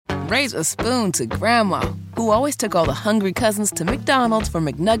Raise a spoon to Grandma, who always took all the hungry cousins to McDonald's for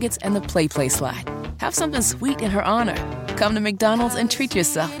McNuggets and the Play Slide. Have something sweet in her honor. Come to McDonald's and treat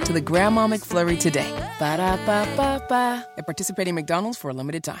yourself to the Grandma McFlurry today. Ba-da-ba-ba-ba. At participating McDonald's for a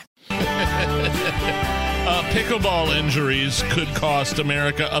limited time. Pickleball injuries could cost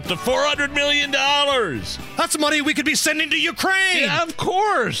America up to $400 million. That's money we could be sending to Ukraine. Yeah, of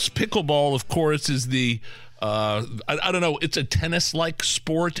course. Pickleball, of course, is the, I don't know, it's a tennis-like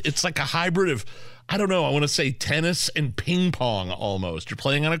sport. It's like a hybrid of, I don't know, I want to say tennis and ping pong almost. You're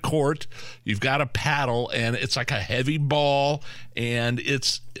playing on a court, you've got a paddle, and it's like a heavy ball, and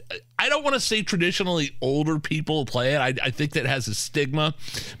it's, I don't want to say traditionally older people play it. I think that has a stigma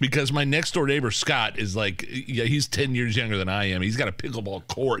because my next door neighbor, Scott, is like, yeah, he's 10 years younger than I am. He's got a pickleball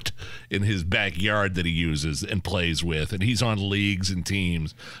court in his backyard that he uses and plays with, and he's on leagues and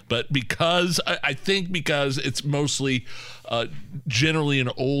teams. But because, I think because it's mostly generally an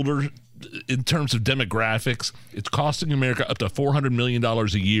older, in terms of demographics, it's costing America up to $400 million a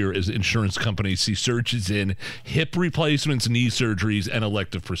year as insurance companies see surges in hip replacements, knee surgeries, and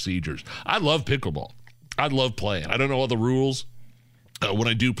elective procedures. I love pickleball. I love playing. I don't know all the rules. When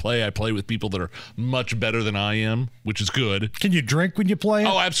I do play, I play with people that are much better than I am, which is good. Can you drink when you play?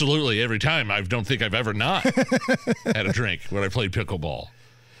 Oh, absolutely. Every time. I don't think I've ever not had a drink when I played pickleball.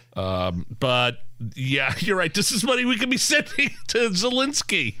 But, yeah, you're right. This is money we could be sending to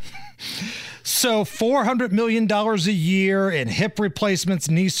Zelensky. So $400 million a year in hip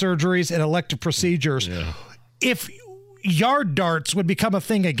replacements, knee surgeries, and elective procedures. Yeah. If yard darts would become a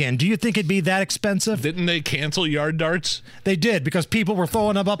thing again, do you think it'd be that expensive? Didn't they cancel yard darts? They did, because people were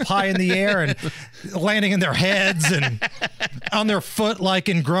throwing them up high in the air and landing in their heads and on their foot like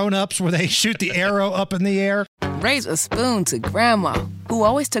in Grown Ups where they shoot the arrow up in the air. Raise a spoon to Grandma, who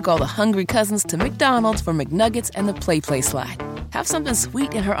always took all the hungry cousins to McDonald's for McNuggets and the Play Slide. Have something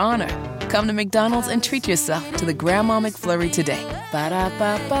sweet in her honor. Come to McDonald's and treat yourself to the Grandma McFlurry today.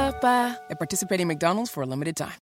 Ba-da-ba-ba-ba. At participating McDonald's for a limited time.